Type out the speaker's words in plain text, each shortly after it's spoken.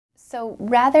So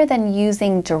rather than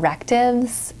using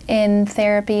directives in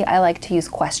therapy, I like to use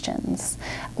questions.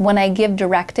 When I give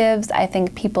directives, I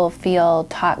think people feel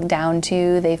talked down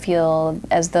to, they feel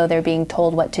as though they're being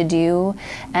told what to do,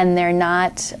 and they're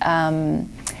not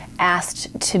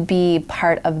asked to be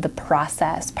part of the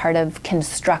process, part of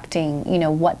constructing,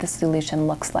 what the solution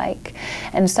looks like.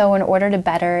 And so in order to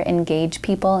better engage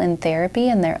people in therapy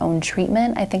and their own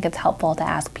treatment, I think it's helpful to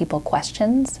ask people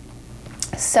questions.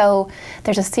 So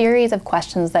there's a series of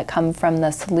questions that come from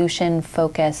the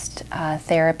solution-focused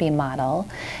therapy model,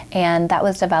 and that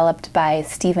was developed by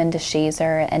Stephen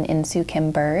DeShazer and Insoo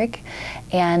Kim Berg.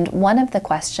 And one of the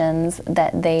questions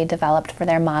that they developed for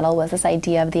their model was this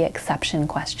idea of the exception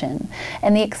question.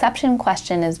 And the exception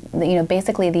question is,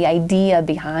 basically the idea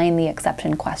behind the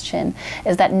exception question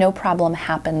is that no problem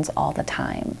happens all the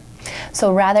time.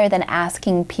 So rather than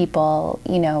asking people,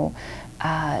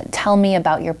 tell me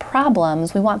about your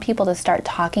problems, we want people to start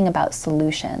talking about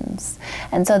solutions.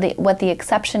 And so what the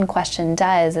exception question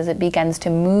does is it begins to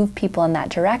move people in that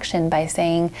direction by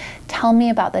saying, tell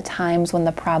me about the times when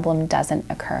the problem doesn't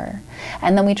occur.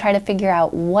 And then we try to figure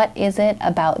out what is it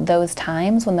about those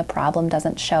times when the problem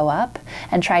doesn't show up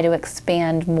and try to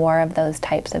expand more of those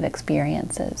types of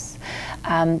experiences.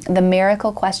 The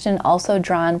miracle question, also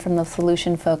drawn from the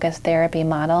solution-focused therapy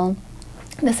model.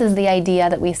 This is the idea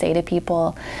that we say to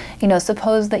people,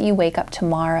 suppose that you wake up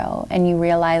tomorrow and you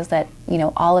realize that,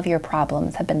 all of your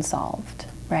problems have been solved,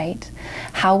 right?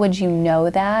 How would you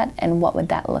know that, and what would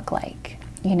that look like?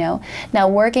 Now,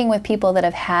 working with people that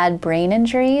have had brain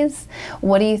injuries,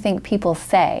 what do you think people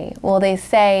say? Well, they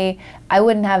say, I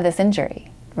wouldn't have this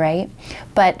injury, right?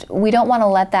 But we don't want to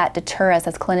let that deter us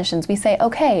as clinicians. We say,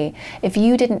 okay, if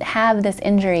you didn't have this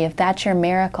injury, if that's your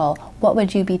miracle, what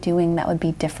would you be doing that would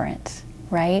be different?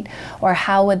 Right? Or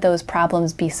how would those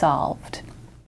problems be solved?